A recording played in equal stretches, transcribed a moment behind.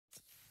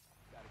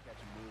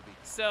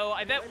So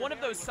I bet one of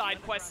those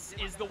side quests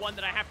is the one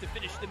that I have to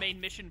finish the main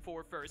mission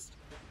for first.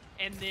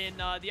 And then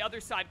the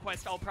other side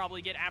quest I'll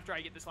probably get after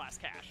I get this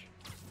last cache.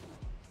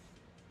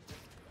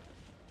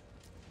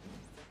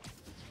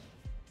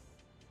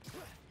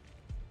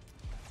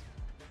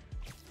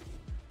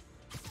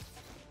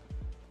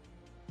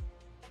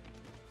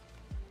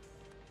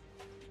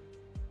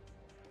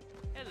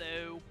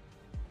 Hello.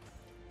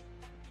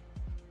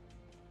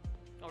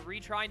 I'll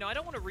retry. No, I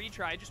don't want to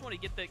retry. I just want to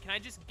get the... Can I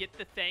just get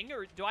the thing?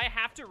 Or do I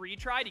have to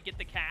retry to get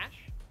the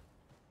cache?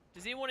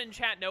 Does anyone in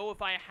chat know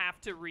if I have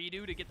to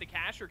redo to get the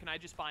cache, or can I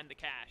just find the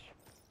cache?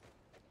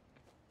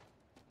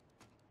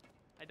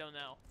 I don't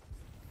know.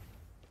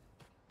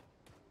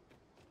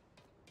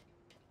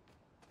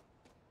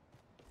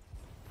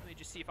 Let me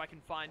just see if I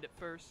can find it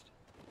first.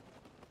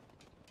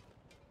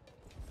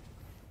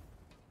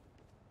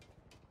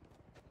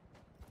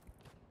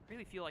 I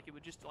really feel like it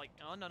would just, like...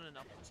 Oh, no, no,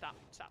 no. Stop.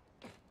 Stop.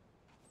 Would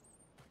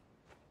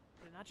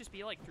it not just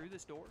be, like, through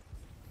this door?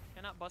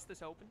 Can I not bust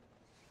this open?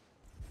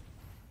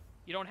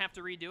 You don't have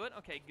to redo it?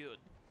 Okay, good.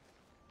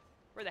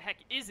 Where the heck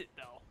is it,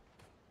 though?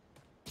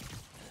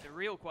 The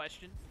real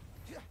question.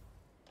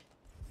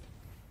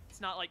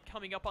 It's not, like,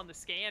 coming up on the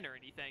scan or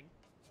anything.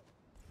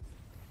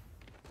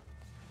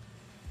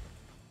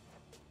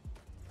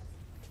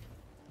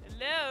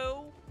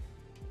 Hello?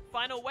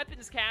 Final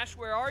weapons cache,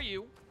 where are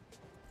you?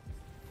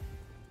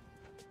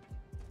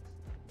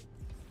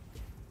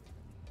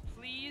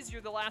 Please,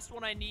 you're the last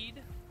one I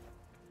need.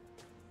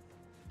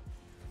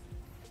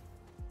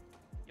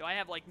 Yo, I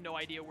have, like, no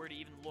idea where to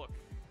even look.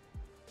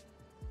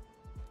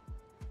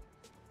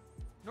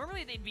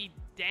 Normally they'd be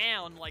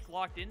down, like,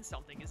 locked in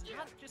something. Is it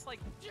not just, like...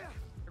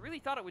 I really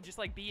thought it would just,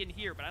 like, be in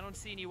here, but I don't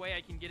see any way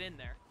I can get in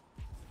there.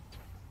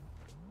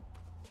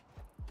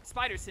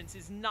 Spider sense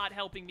is not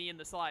helping me in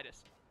the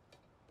slightest.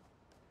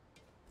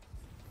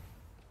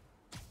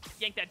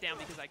 Yank that down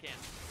because I can.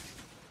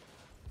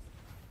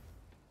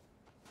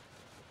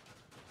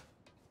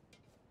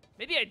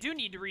 Maybe I do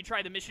need to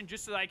retry the mission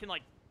just so that I can,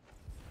 like,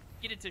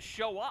 get it to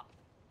show up.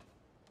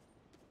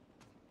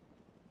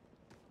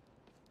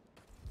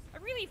 I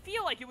really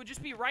feel like it would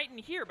just be right in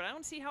here, but I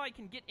don't see how I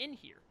can get in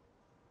here.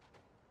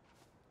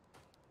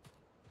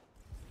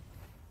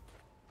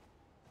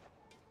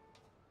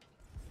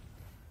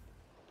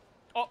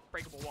 Oh,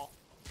 breakable wall.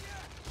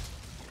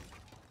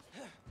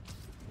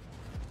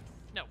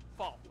 No,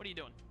 fall. What are you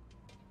doing?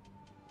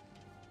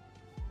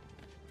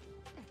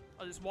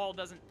 Oh, this wall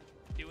doesn't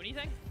do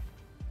anything?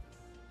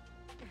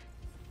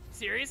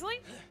 Seriously?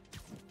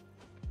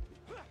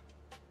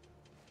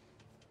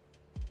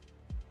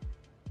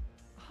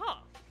 Huh.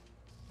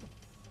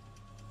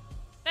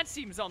 That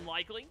seems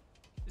unlikely.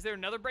 Is there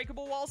another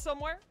breakable wall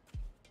somewhere?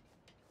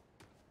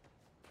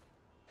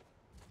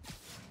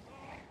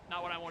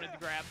 Not what I wanted to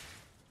grab.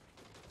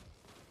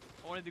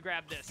 I wanted to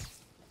grab this.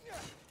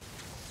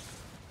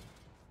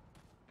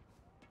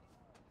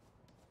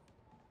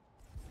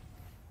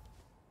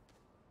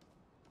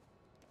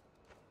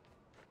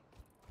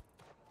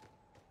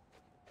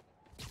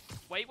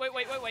 Wait.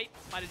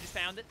 Might have just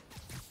found it.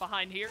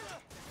 Behind here.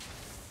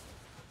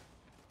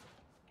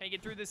 Can I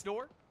get through this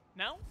door?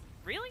 No?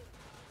 Really?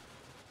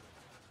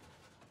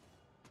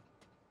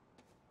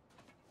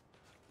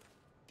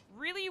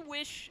 Really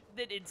wish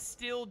that it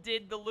still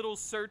did the little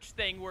search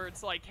thing where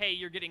it's like, hey,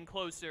 you're getting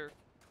closer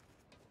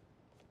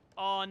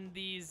on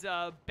these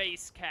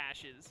base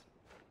caches.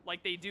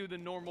 Like they do the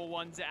normal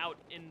ones out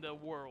in the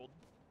world.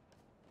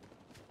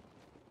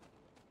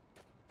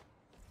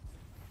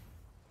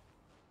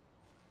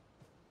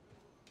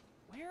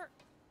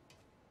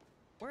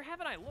 Where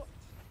haven't I looked?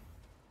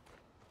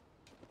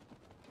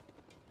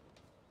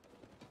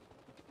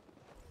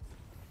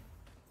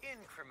 In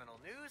criminal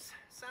news,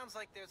 sounds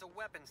like there's a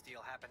weapons deal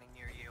happening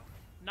near you.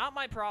 Not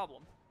my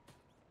problem.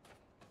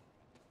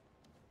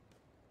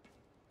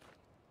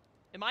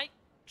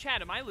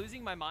 Chad, am I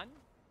losing my mind?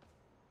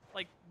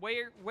 Like,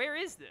 where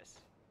is this?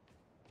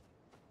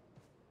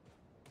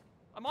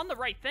 I'm on the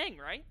right thing,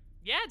 right?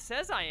 Yeah, it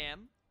says I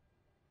am.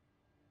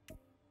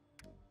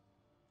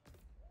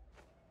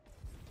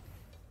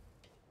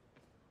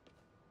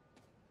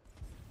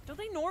 Don't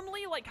they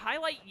normally, like,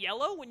 highlight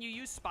yellow when you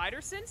use spider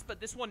sense,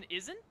 but this one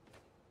isn't?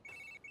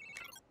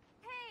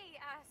 Hey,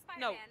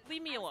 Spider-Man. No,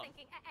 leave me alone.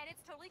 Thinking, and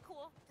it's totally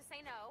cool to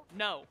say no.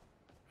 No.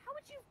 How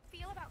would you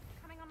feel about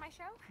coming on my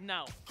show?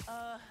 No.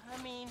 I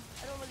mean,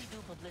 I don't really do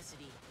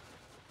publicity.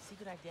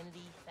 Secret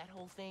identity, that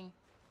whole thing.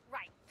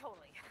 Right,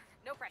 totally.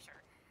 No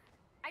pressure.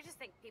 I just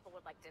think people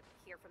would like to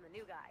hear from the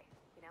new guy,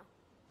 you know?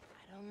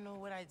 I don't know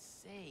what I'd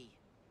say.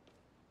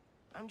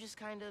 I'm just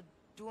kind of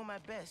doing my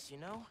best, you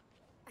know?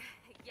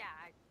 Yeah,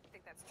 I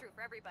think that's true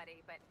for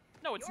everybody, but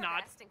No, it's your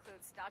not. best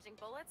includes dodging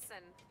bullets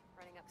and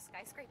running up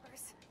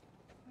skyscrapers.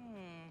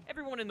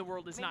 Everyone in the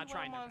world is Maybe not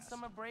trying when to I'm on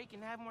summer break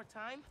and have more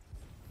time.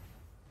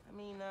 I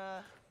mean,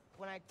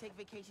 when I take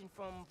vacation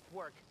from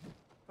work,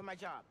 from my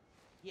job.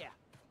 Yeah.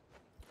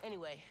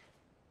 Anyway,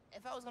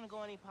 if I was gonna go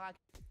on any podcast...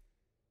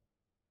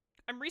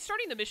 I'm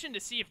restarting the mission to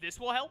see if this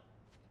will help.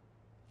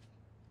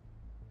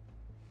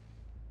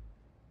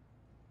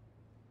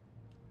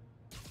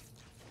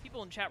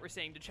 People in chat were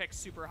saying to check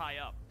super high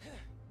up.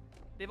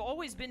 They've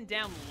always been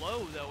down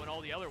low, though, in all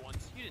the other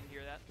ones. You didn't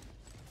hear that.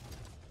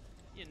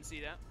 You didn't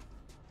see that.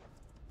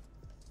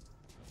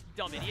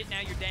 Dumb idiot,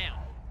 now you're down.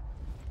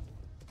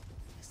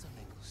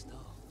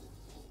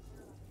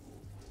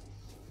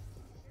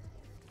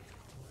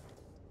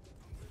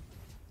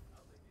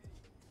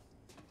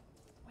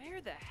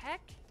 Where the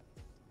heck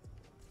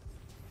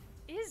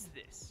is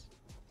this?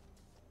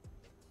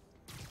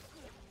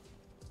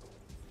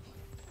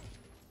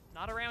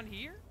 Not around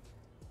here?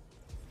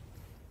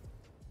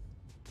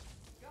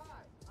 Guys,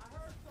 I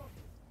heard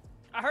something.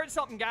 I heard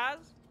something, guys.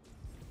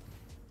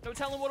 No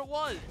telling what it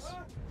was.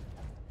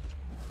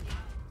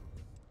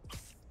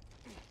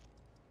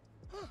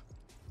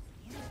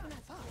 Easier than I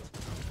thought.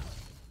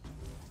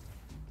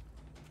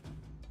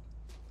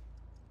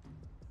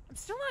 I'm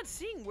still not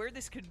seeing where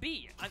this could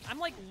be. I'm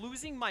like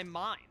losing my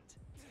mind.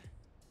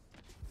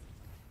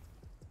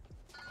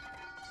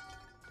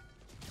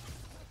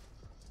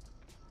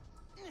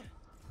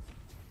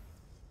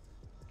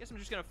 Guess I'm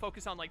just gonna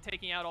focus on like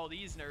taking out all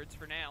these nerds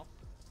for now.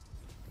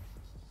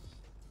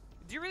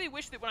 Do you really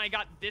wish that when I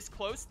got this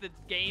close, the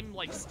game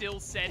like still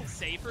said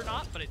safe or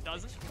not, but it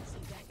doesn't?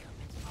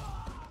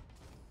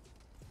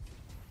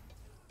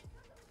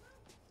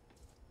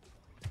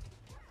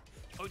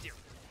 Oh dear.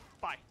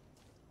 Bye.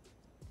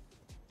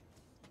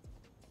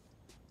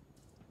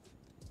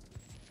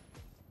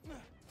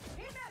 Another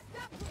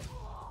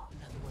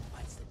one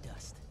bites the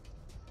dust.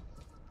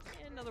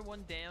 And another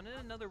one down, and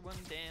another one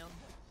down.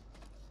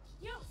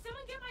 Yo,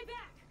 someone get my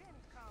back!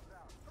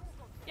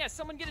 Yeah,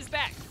 someone get his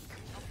back.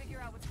 I'll figure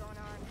out what's going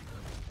on.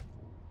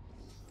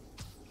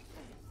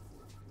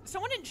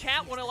 Someone in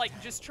chat want to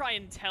like just try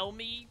and tell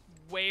me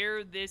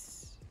where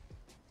this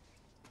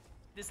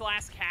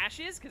last cache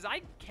is, because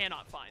I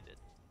cannot find it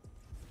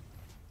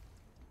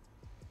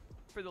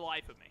for the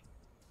life of me.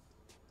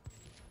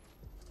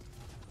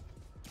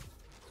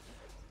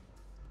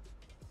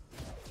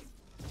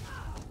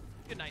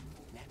 Good night.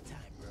 Nap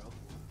time, bro.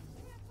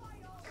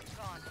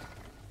 Gone.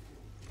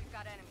 We've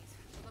got enemies.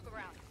 Look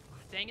around.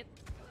 Dang it.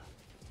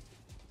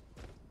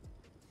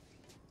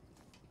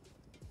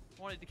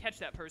 Wanted to catch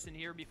that person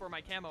here before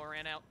my camo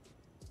ran out.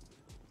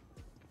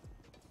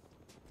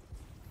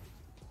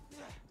 Been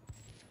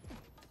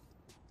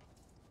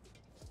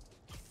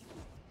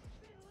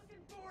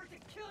looking forward to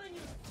killing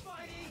you,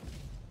 Spidey.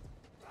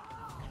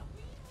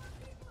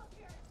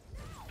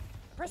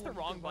 Press the Or we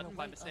wrong can run button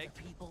by away mistake.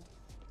 other people.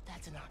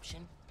 That's an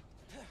option.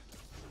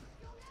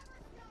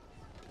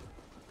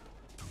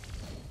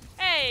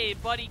 Hey,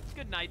 buddy.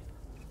 Good night.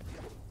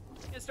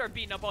 Gonna start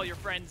beating up all your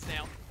friends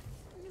now.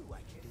 Knew I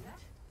could do it.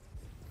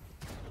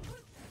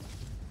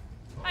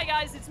 Hi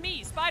guys, it's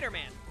me,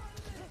 Spider-Man.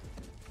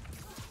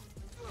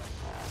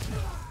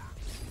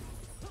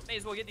 May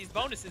as well get these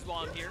bonuses while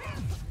I'm here.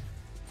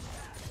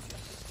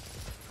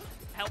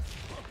 Help.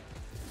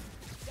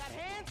 Got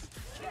hands?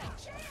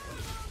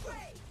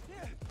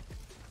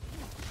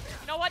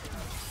 You know what?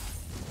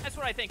 That's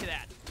what I think of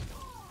that.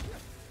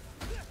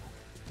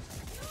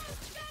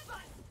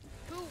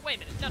 Who? Wait a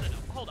minute. No.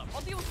 Hold up. I'll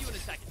deal with you in a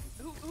second.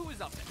 Who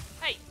is up there?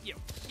 Hey, you.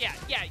 Yeah,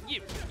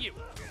 you.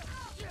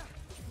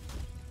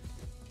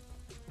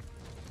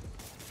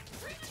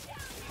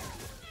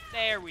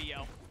 There we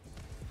go.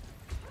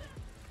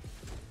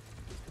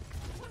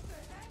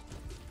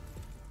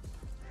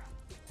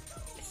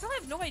 I still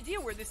have no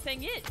idea where this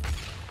thing is.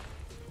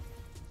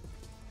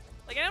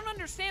 Like, I don't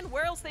understand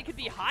where else they could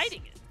be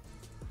hiding it.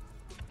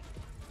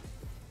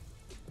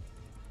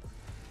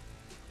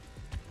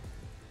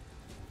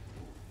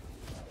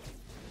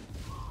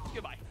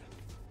 Goodbye.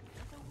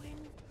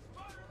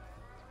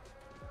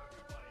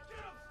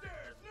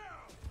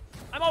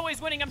 I'm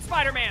always winning. I'm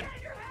Spider-Man.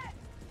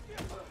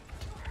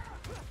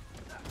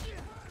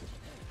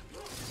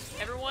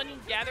 Everyone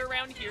gather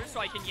around here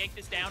so I can yank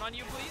this down on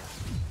you, please.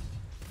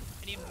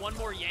 I need one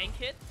more yank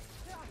hit.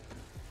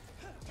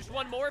 Just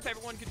one more if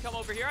everyone could come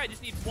over here. I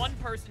just need one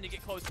person to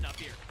get close enough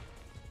here.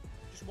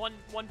 Just one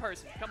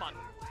person. Come on.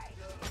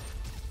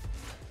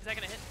 Is that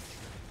gonna hit?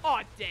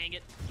 Oh, dang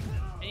it.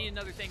 I need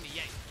another thing to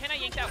yank. Can I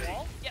yank that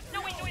wall? Yep.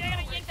 No, wait, I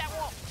gotta yank that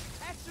wall.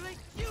 Actually,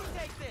 you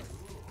take this.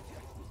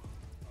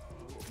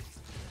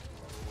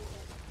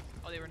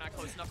 Oh, they were not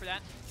close enough for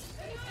that?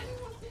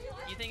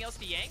 Anything else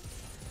to yank?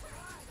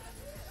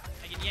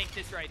 I can yank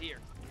this right here.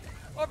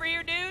 Over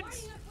here,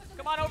 dudes!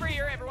 Come on over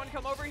here. Everyone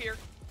come over here.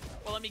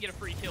 Well, let me get a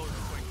free kill real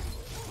quick.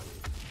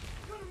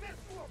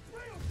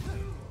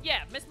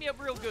 Yeah, mess me up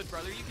real good,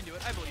 brother. You can do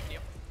it. I believe in you.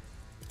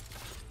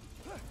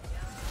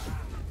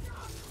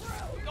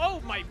 Oh,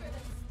 my...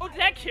 Oh, did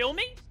that kill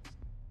me?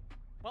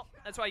 Well,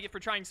 that's what I get for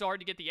trying so hard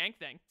to get the yank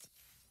thing.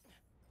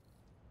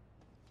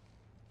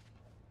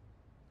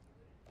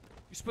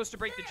 You're supposed to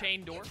break the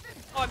chain door.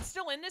 Oh, I'm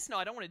still in this? No,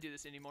 I don't want to do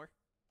this anymore.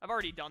 I've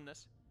already done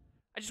this.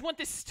 I just want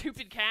this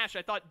stupid cache.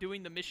 I thought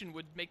doing the mission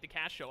would make the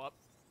cache show up.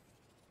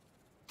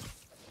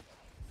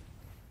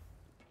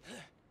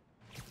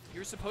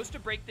 You're supposed to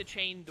break the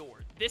chain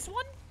door. This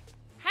one?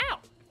 How?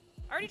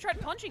 I already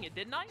tried punching it,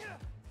 didn't I?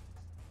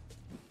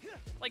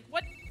 Like,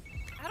 what?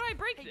 How do I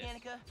break break Hey,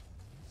 this. Danica.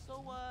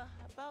 So,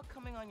 about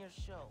coming on your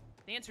show.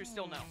 The answer's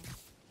still no.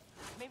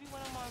 Maybe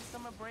when I'm on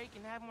summer break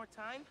and have more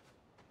time?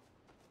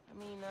 I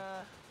mean,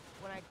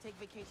 when I take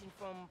vacation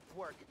from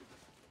work.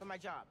 From my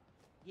job.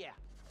 Yeah.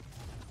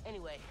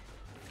 Anyway,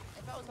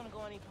 if I was gonna go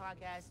on any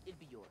podcast, it'd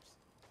be yours.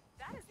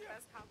 That is the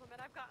best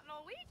compliment I've gotten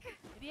all week.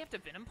 Maybe you have to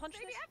venom punch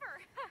Maybe this?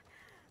 ever.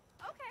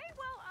 Okay,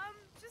 well,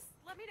 just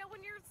let me know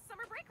when your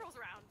summer break rolls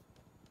around.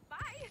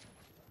 Bye.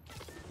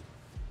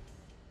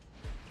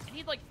 And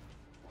he'd like,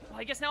 well,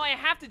 I guess now I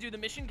have to do the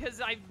mission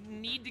because I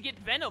need to get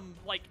venom.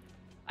 Like,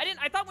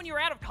 I thought when you were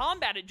out of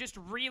combat it just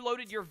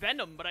reloaded your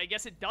venom, but I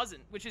guess it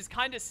doesn't, which is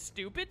kind of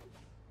stupid.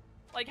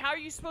 Like, how are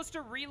you supposed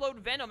to reload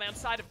venom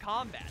outside of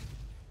combat?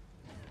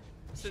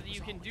 So that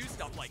you can do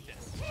stuff like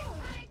this.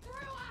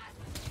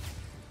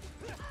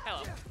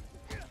 Hello.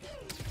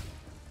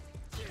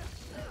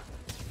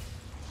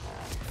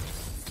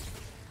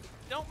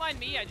 Don't mind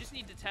me, I just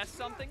need to test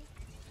something.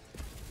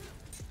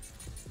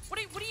 What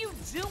are you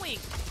doing?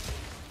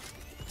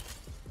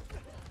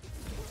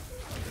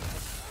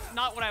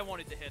 Not what I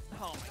wanted to hit.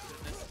 Oh my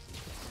goodness.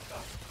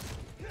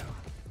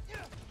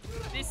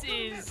 This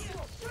is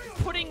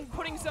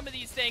putting some of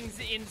these things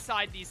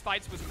inside these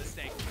fights was a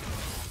mistake.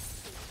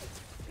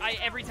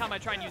 Every time I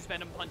try and use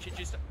Venom Punch, it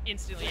just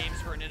instantly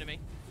aims for an enemy.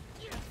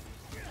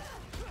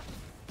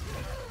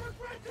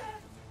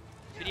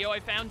 Video I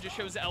found just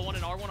shows L1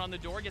 and R1 on the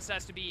door. Guess it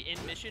has to be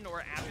in mission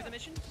or after the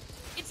mission.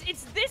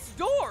 It's this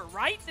door,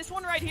 right? This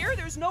one right here.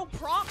 There's no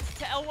prompt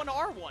to L1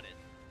 R1 it.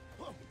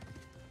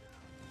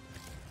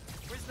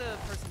 Where's the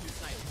person who's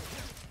sniping?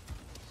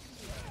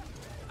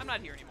 I'm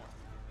not here anymore.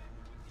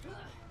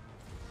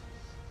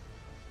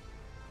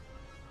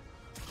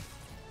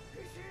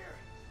 He's here.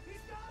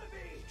 He's gotta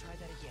be. Try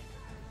that again.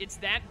 It's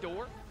that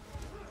door?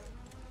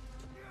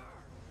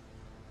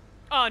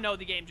 Oh no,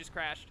 the game just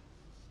crashed.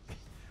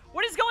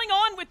 What is going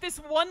on with this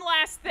one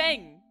last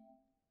thing?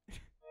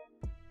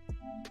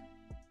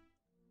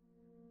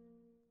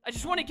 I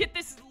just want to get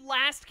this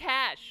last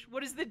cache.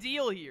 What is the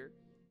deal here?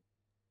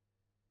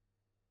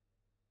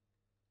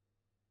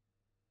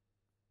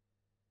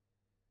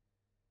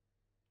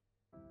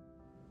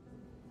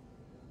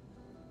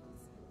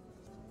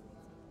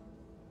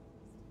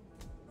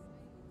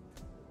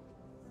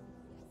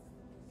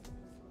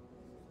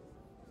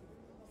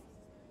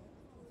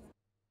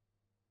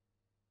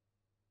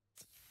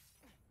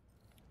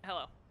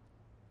 Hello.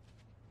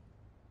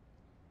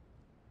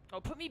 Oh,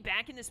 put me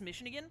back in this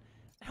mission again?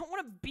 I don't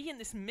want to be in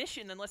this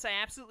mission unless I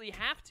absolutely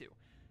have to.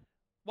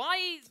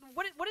 Why?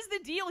 What is the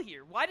deal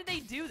here? Why did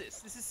they do this?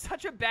 This is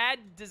such a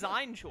bad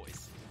design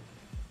choice.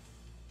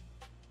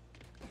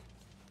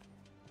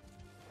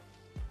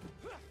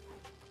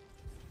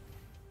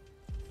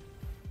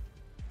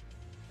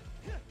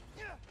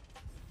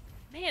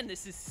 Man,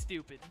 this is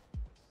stupid.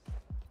 You're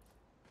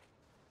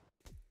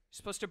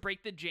supposed to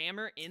break the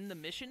jammer in the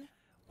mission?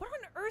 What on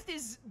earth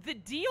is the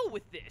deal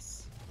with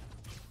this?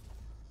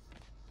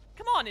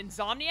 Come on,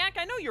 Insomniac.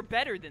 I know you're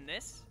better than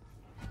this.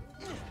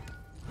 Gotta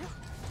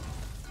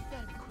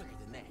be quicker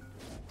than that.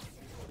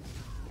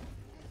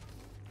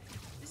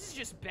 This is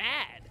just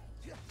bad.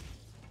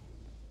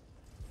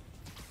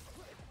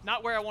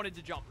 Not where I wanted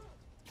to jump.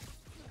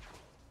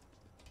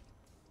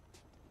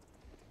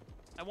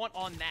 I want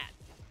on that.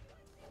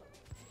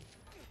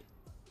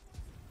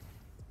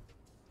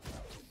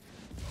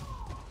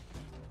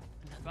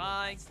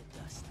 Bye.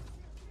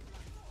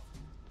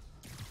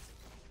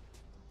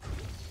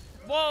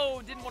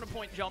 Whoa, didn't want to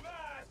point jump.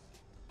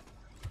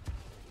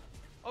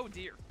 Oh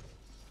dear.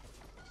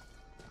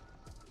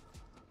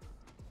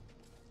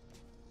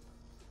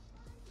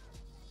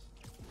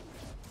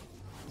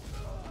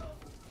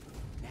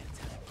 Nap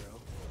time,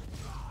 bro.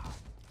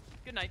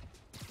 Good night.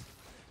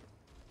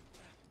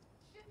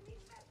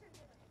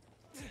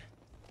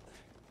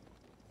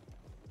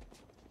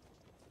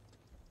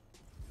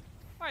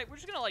 Alright, we're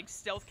just gonna like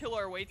stealth kill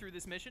our way through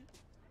this mission.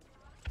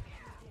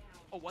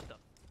 Oh, what the?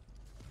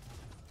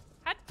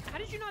 How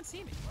did you not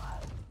see me?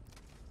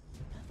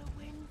 Another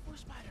win for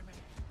Spider-Man.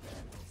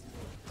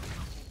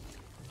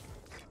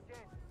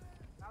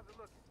 How's it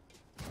looking?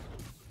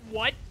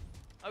 What?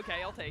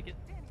 Okay, I'll take it.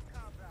 Danny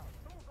calms out.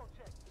 Someone go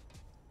check.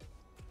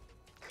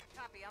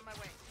 Copy, on my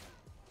way.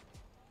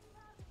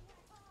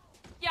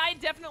 Yeah, I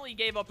definitely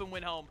gave up and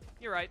went home.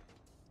 You're right.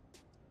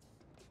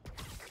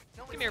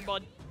 Come here,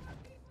 bud.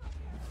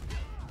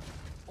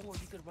 Or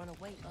you could run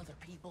away, other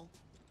people.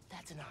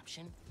 That's an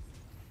option.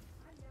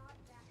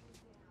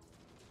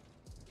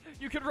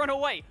 You could run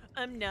away.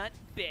 I'm not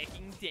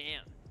backing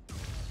down.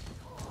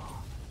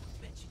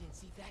 Bet you didn't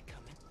see that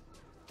coming.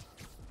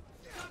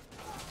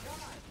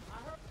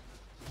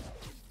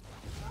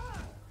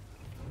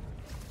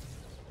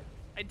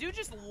 I do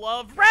just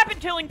love rapid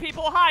killing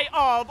people. Hi,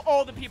 of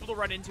all the people to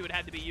run into, it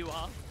had to be you,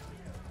 huh?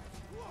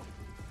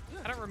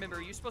 I don't remember.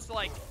 Are you supposed to,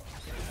 like,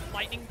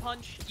 lightning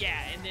punch? Yeah,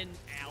 and then,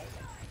 ow.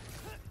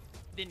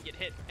 Didn't get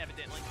hit,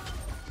 evidently.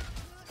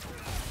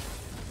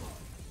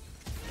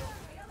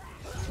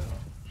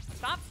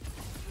 Stop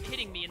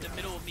hitting me in the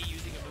middle of me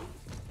using a move.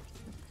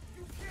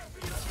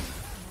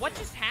 What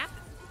just happened?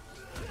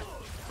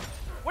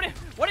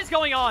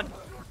 going on?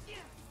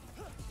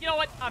 You know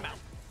what? I'm out.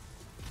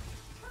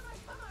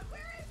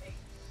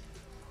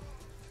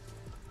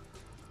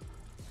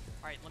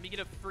 Alright, let me get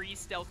a free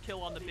stealth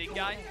kill on the big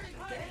guy.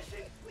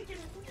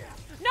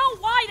 No,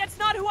 why? That's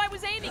not who I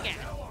was aiming at.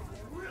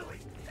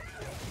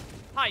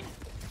 Hi.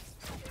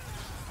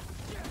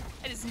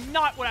 That is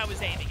not what I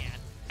was aiming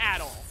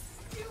at all.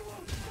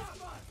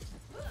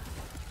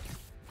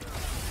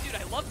 Dude,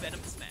 I love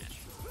Venom Smash.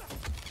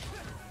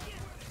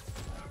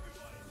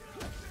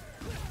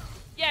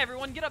 Yeah,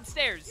 everyone, get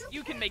upstairs.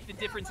 You can make the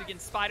difference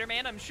against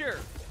Spider-Man, I'm sure.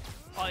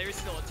 Oh, there's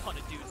still a ton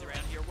of dudes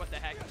around here. What the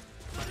heck?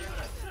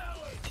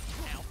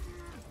 Ow.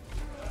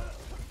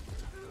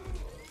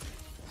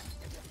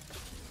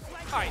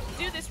 Alright,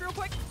 do this real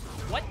quick.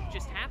 What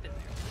just happened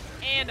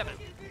there? And I'm out.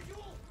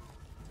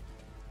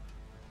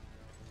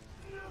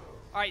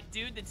 Alright,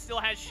 dude that still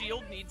has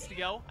shield needs to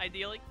go,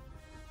 ideally.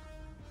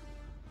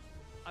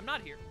 I'm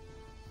not here.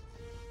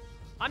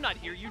 I'm not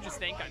here, you just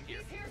think I'm here.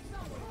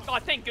 Oh,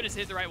 thank goodness I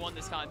hit the right one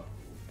this time.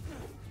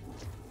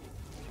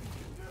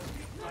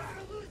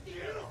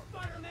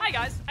 Hi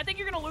guys, I think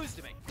you're gonna lose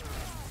to me.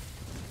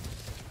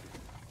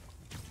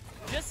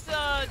 Just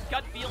a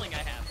gut feeling I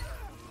have.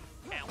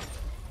 Ow.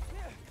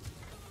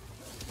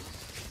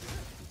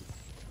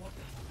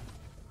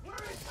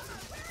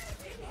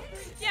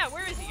 Yeah,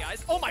 where is he,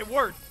 guys? Oh my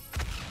word!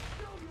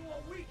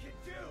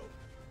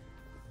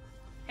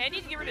 Hey, I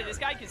need to get rid of this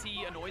guy because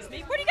he annoys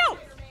me. Where'd he go?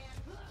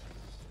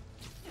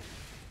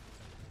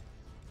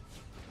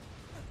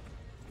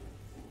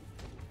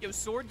 Yo,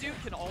 Sword Dude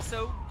can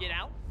also get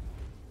out.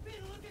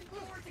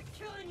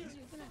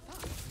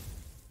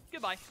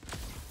 Goodbye.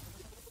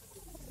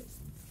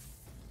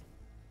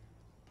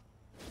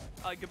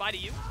 Goodbye to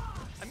you.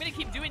 I'm gonna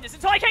keep doing this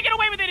until I can't get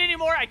away with it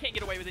anymore. I can't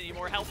get away with it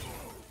anymore. Help.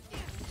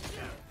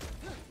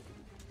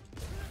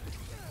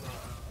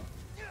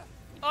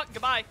 Oh,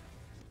 goodbye.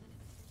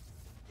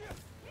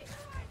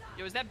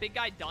 Yo, is that big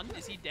guy done?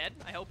 Is he dead?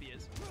 I hope he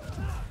is.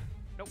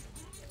 Nope.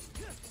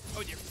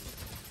 Oh, dear.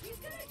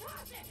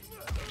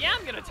 Yeah,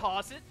 I'm gonna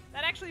toss it.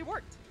 That actually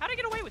worked. How'd I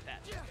get away with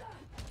that?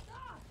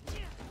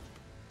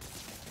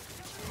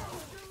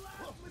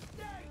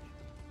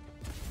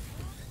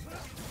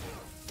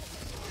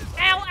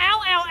 Ow,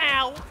 ow, ow,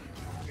 ow!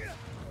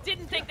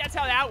 Didn't think that's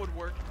how that would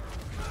work.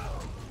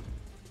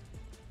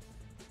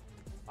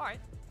 Alright.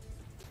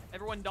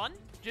 Everyone done?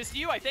 Just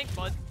you, I think,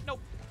 bud. Nope.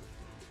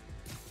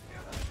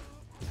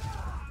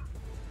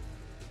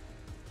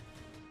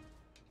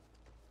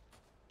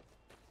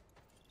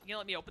 You gonna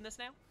let me open this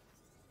now?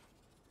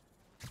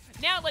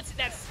 Now let's...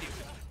 That's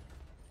stupid.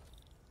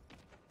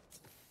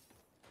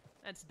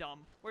 That's dumb.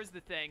 Where's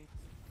the thing?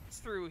 It's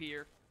through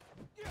here.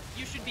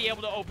 You should be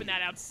able to open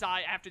that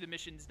outside after the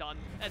mission's done.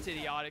 That's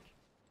idiotic.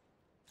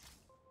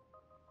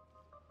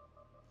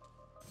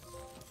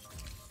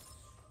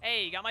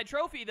 Hey, got my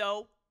trophy,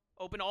 though.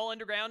 Open all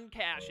underground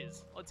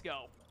caches. Let's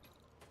go.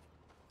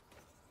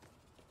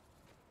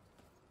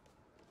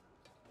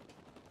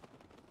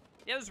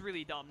 Yeah, that was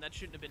really dumb. That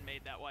shouldn't have been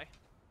made that way.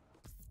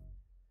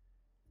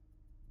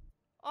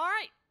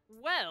 Alright,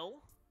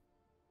 well,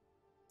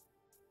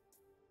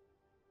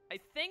 I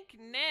think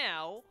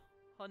now,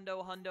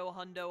 hundo, hundo,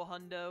 hundo,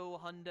 hundo,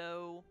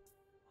 hundo,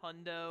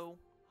 hundo,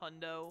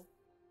 hundo,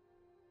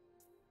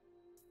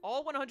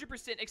 all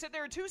 100%, except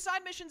there are 2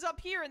 side missions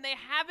up here and they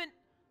haven't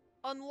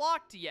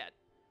unlocked yet.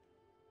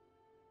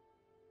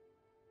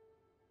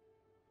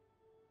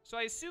 So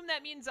I assume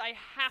that means I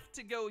have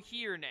to go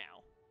here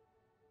now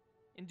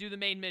and do the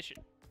main mission.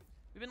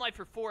 We've been live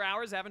for 4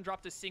 hours. I haven't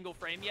dropped a single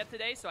frame yet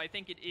today, so I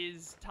think it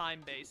is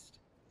time-based.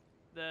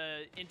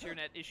 The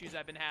internet issues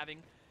I've been having.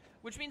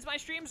 Which means my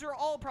streams are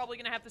all probably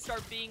going to have to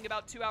start being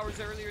about 2 hours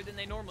earlier than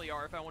they normally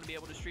are if I want to be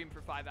able to stream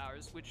for 5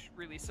 hours, which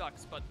really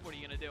sucks, but what are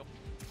you going to do?